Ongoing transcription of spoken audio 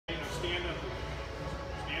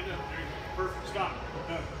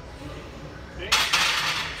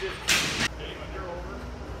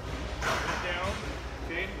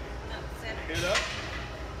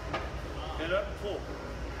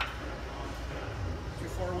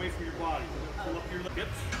of your body. Pull up your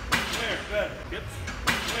hips. There, better. Hips.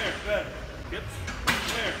 There, better. Hips.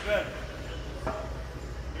 There, better.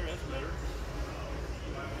 There, that's better.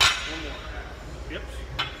 One more. Hips.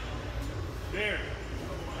 There.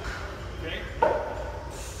 Okay.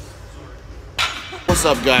 What's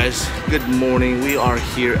up, guys? Good morning. We are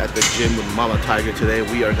here at the gym with Mama Tiger today.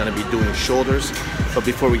 We are going to be doing shoulders. But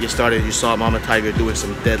before we get started, you saw Mama Tiger doing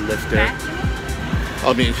some deadlift there.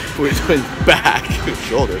 I mean, we're doing back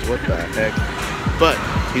shoulders. What the heck? But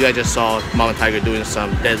you guys just saw Mama Tiger doing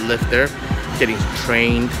some deadlift there, getting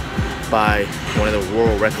trained by one of the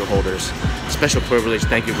world record holders. Special privilege.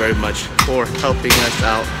 Thank you very much for helping us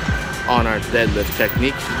out on our deadlift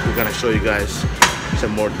technique. We're going to show you guys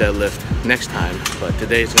some more deadlift next time, but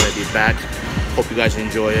today is going to be back. Hope you guys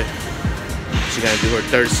enjoy it. She's going to do her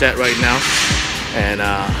third set right now, and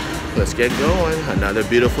let's get going. Another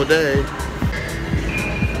beautiful day.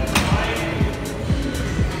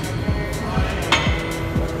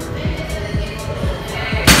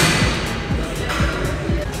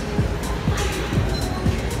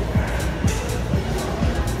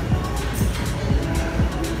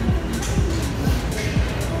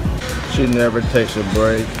 She never takes a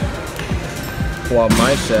break. While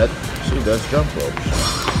my set, she does jump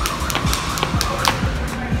ropes.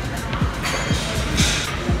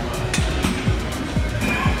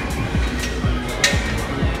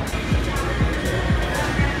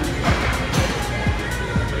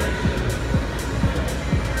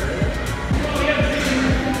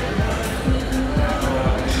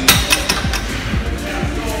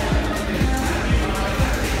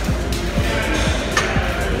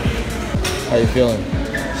 How you feeling?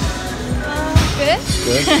 Good.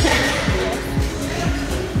 Good?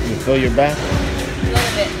 You feel your back? A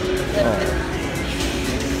little bit.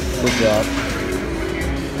 Good job.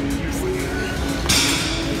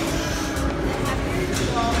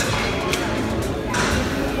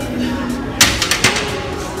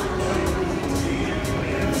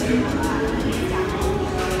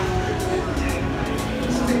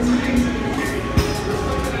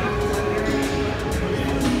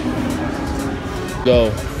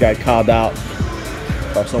 Go. Got called out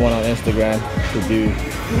by someone on Instagram to do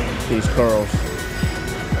these curls.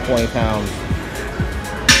 20 pounds.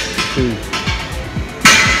 2,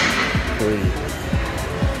 3,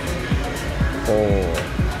 4,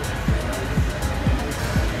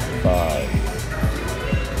 5,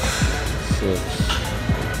 6,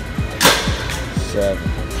 7,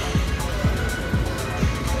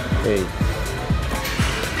 8,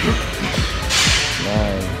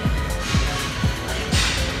 9,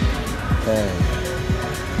 10,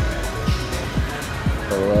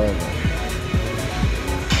 11,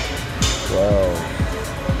 12,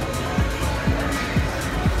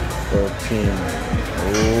 13,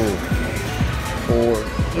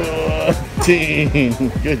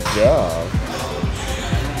 14. Good job.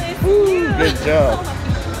 Good job.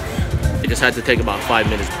 I just had to take about 5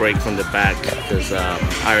 minutes break from the back because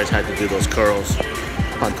Iris had to do those curls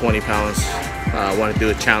on 20 pounds. I wanted to do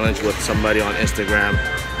a challenge with somebody on Instagram.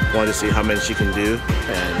 Wanted to see how many she can do,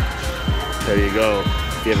 and there you go.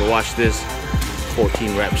 If you ever watch this,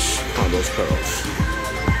 14 reps on those curls.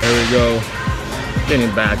 There we go.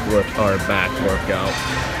 Getting back with our back workout.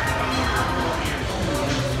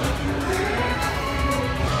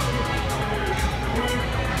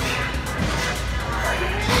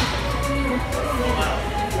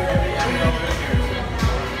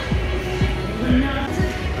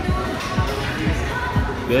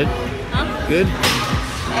 Good? Huh? Good?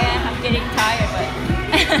 Yeah, I'm getting tired, but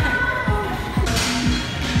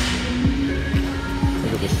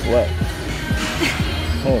Look at the sweat.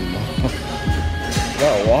 Oh my. Is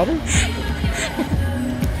that water?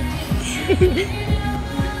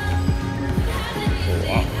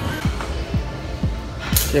 Wow.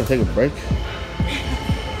 You ever take a break?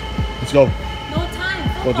 Let's go. no time.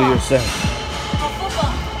 Go do your set. Oh,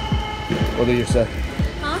 football. Go do your set.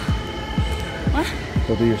 Huh? What?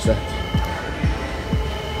 Go do your set.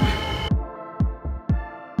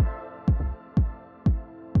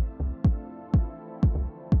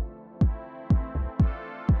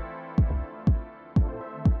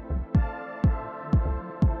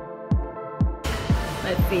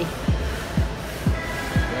 Let's see.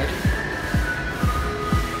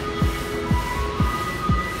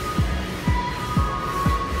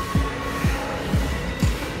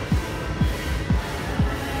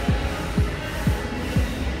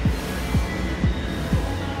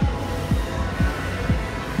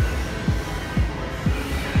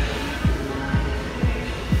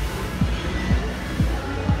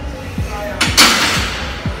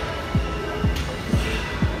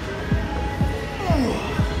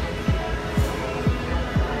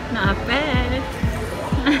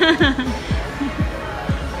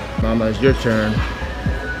 Mama, it's your turn.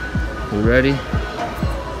 You ready?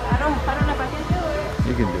 I don't know if I can do it.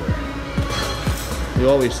 You can do it. You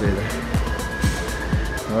always say that.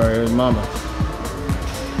 Alright, here's Mama.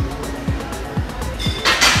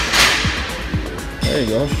 There you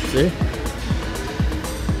go, see?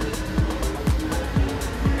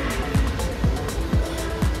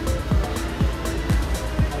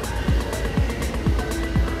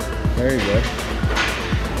 There you go.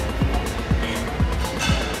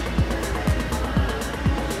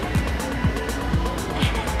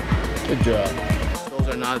 Good job. Those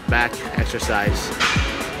are not back exercise.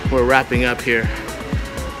 We're wrapping up here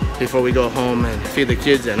before we go home and feed the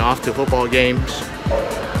kids and off to football games.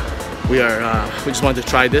 We just wanted to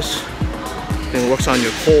try this. It works on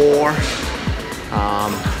your core,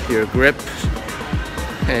 your grip,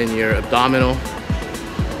 and your abdominal.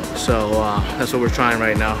 So that's what we're trying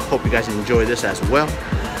right now. Hope you guys enjoy this as well.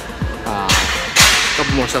 A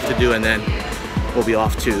couple more stuff to do and then we'll be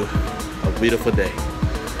off to a beautiful day.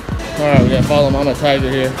 Alright, we're gonna follow Mama Tiger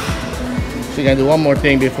here. She's gonna do one more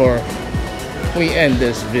thing before we end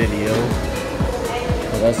this video.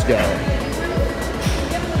 So let's go.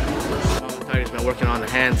 Mama Tiger's been working on the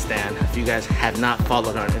handstand. If you guys have not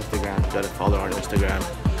followed her on Instagram, you gotta follow her on Instagram.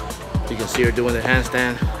 You can see her doing the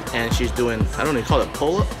handstand, and she's doing, I don't know, you call it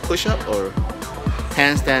pull-up, push-up, or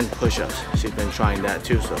handstand push-ups. She's been trying that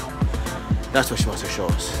too, so that's what she wants to show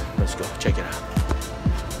us. Let's go, check it out.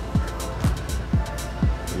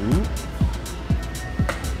 Ooh.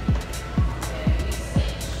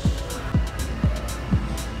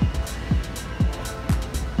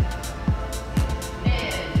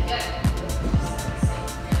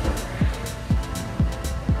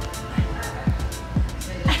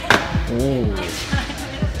 Ooh.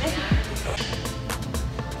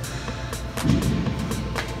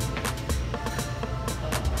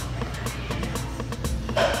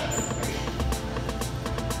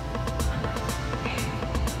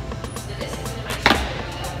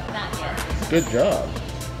 Good job.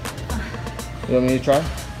 You want me to try?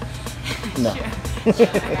 No. Sure.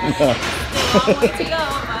 No. Long way to go,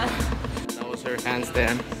 but... That was her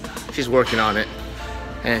handstand. She's working on it,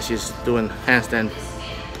 and she's doing handstand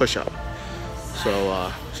push-up.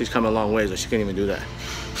 So she's come a long way, so she can't even do that.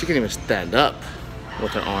 She can't even stand up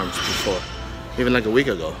with her arms before, even like a week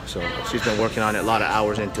ago. So she's been working on it, a lot of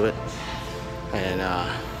hours into it, and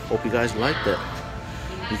hope you guys liked it.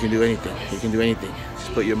 You can do anything. You can do anything.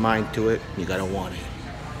 Just put your mind to it. You gotta want it.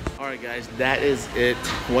 All right, guys, that is it.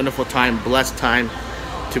 Wonderful time, blessed time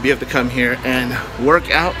to be able to come here and work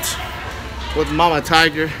out with Mama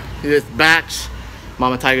Tiger. We did backs.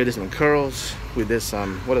 Mama Tiger did some curls. We did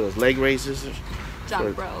some, what are those, leg raises?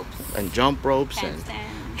 Jump ropes. And jump ropes Handstand.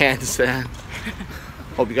 and handstand.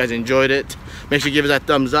 Hope you guys enjoyed it. Make sure you give us that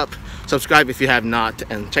thumbs up. Subscribe if you have not.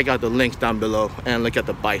 And check out the links down below. And look at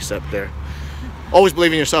the bicep there. Always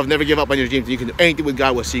believe in yourself. Never give up on your dreams. You can do anything with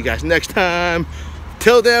God. We'll see you guys next time.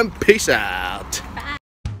 Till then, peace out.